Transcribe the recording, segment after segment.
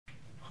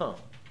All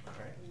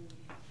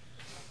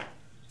right.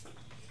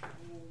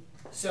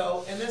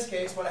 So in this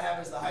case, what I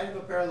have is the height of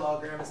a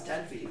parallelogram is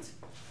 10 feet,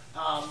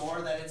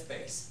 more than its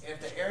base.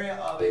 If the area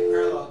of a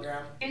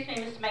parallelogram... Excuse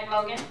me, Mr.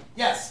 McLogan.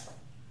 Yes.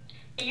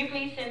 Can you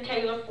please send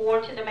Taylor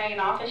Ford to the main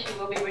office? She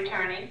will be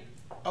returning.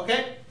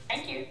 Okay.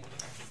 Thank you.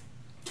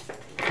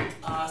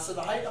 So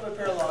the height of a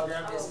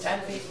parallelogram is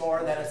 10 feet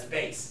more than its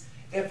base.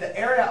 If the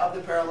area of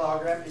the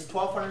parallelogram is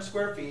 1,200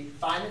 square feet,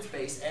 find its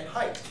base and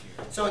height.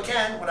 So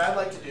again, what I'd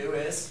like to do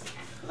is,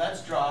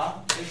 let's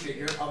draw a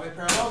figure of a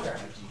parallelogram.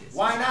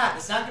 Why not?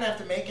 It's not going to have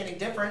to make any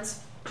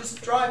difference.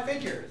 Just draw a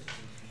figure.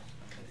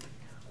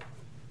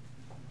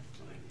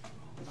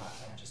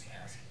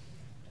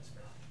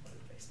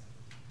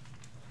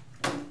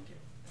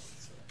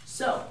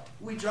 So,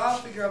 we draw a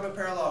figure of a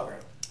parallelogram.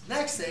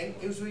 Next thing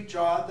is we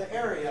draw the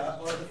area,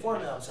 or the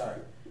formula, I'm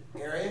sorry.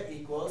 Area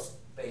equals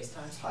base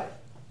times height.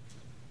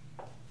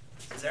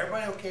 Is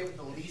everybody okay with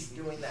at least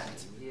doing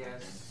that?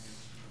 Yes.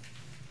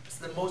 It's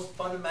the most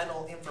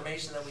fundamental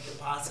information that we can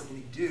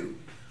possibly do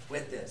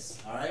with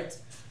this, all right?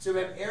 So we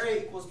have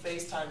area equals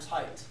base times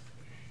height.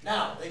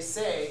 Now, they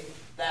say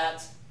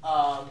that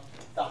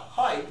the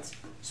height,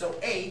 so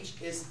h,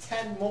 is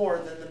 10 more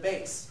than the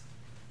base.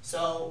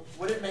 So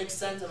would it make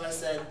sense if I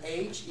said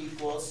h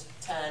equals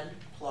 10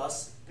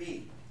 plus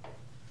b?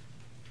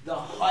 The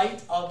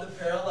height of the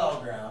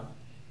parallelogram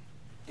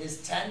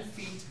is 10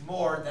 feet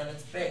more than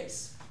its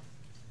base.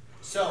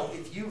 So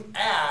if you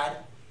add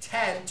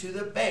 10 to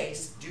the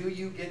base, do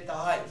you get the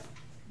height?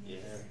 Yeah.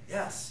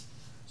 Yes.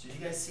 So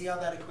you guys see how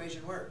that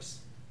equation works?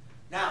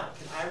 Now,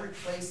 can I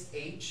replace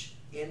h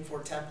in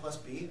for 10 plus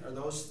b? Are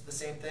those the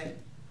same thing?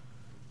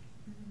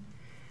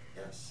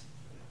 Yes.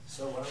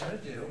 So what I'm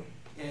going to do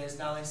is,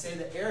 now they say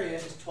the area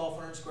is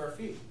 1,200 square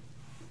feet.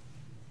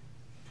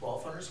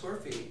 1,200 square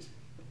feet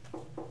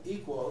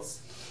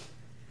equals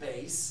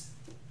base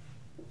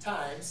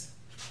times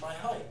my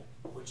height,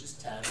 which is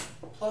 10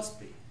 plus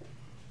b.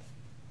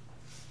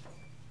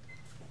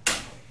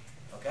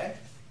 Okay?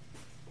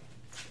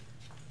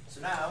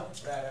 So now,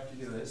 what I have to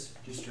do is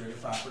just straight a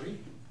property.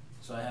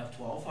 So I have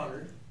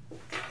 1,200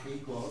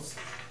 equals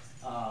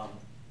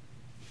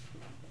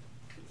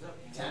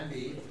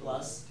 10b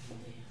plus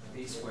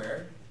b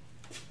squared.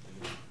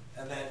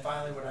 And then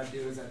finally what I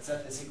do is I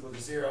set this equal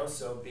to 0,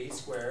 so b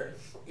squared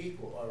b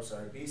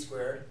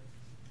squared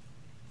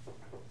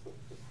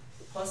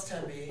plus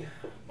 10b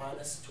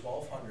minus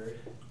 1,200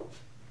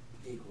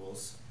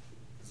 equals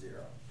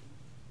 0.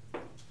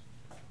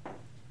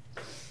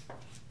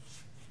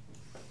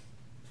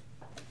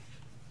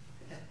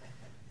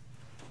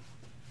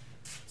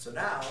 So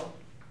now,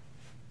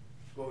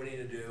 what we need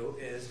to do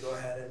is go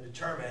ahead and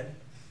determine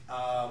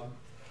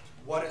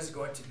what is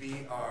going to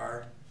be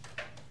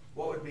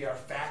what would be our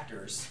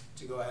factors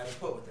to go ahead and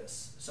put with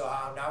this. So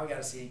now we got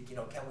to see,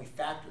 can we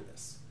factor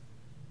this,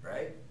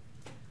 right?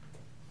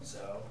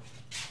 So,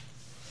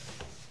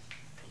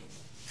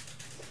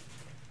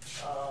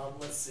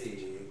 let's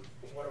see,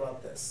 what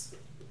about this?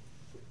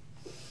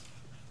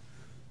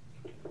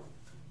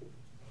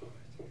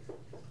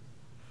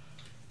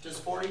 Does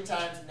 40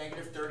 times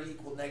negative 30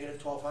 equal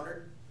negative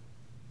 1,200?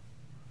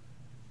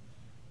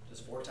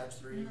 Does 4 times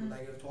 3 equal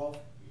negative 12?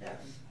 Yeah,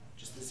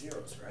 just the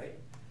zeros, right?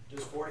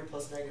 Does 40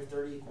 plus negative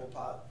 30 equal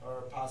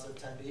positive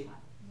 10b?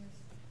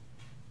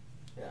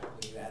 Yeah,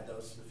 when you add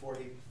those,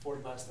 40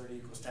 minus 30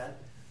 equals 10.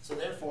 So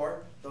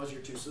therefore, those are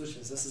your two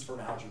solutions. This is from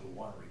Algebra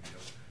 1 review.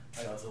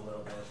 I know it's a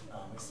little bit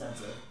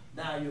extensive.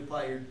 Now you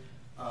apply your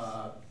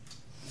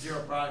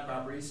zero product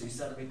property, so you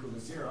set them equal to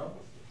 0.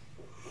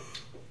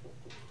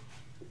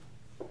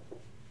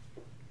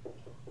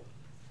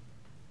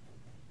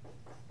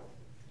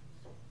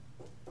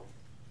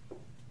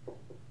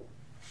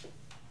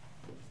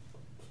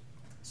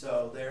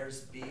 So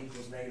there's b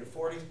equals negative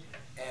 40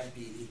 and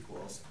b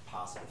equals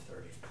positive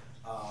 30.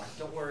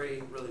 Don't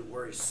really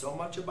worry so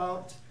much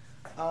about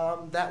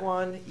that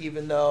one,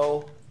 even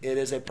though it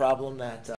is a problem that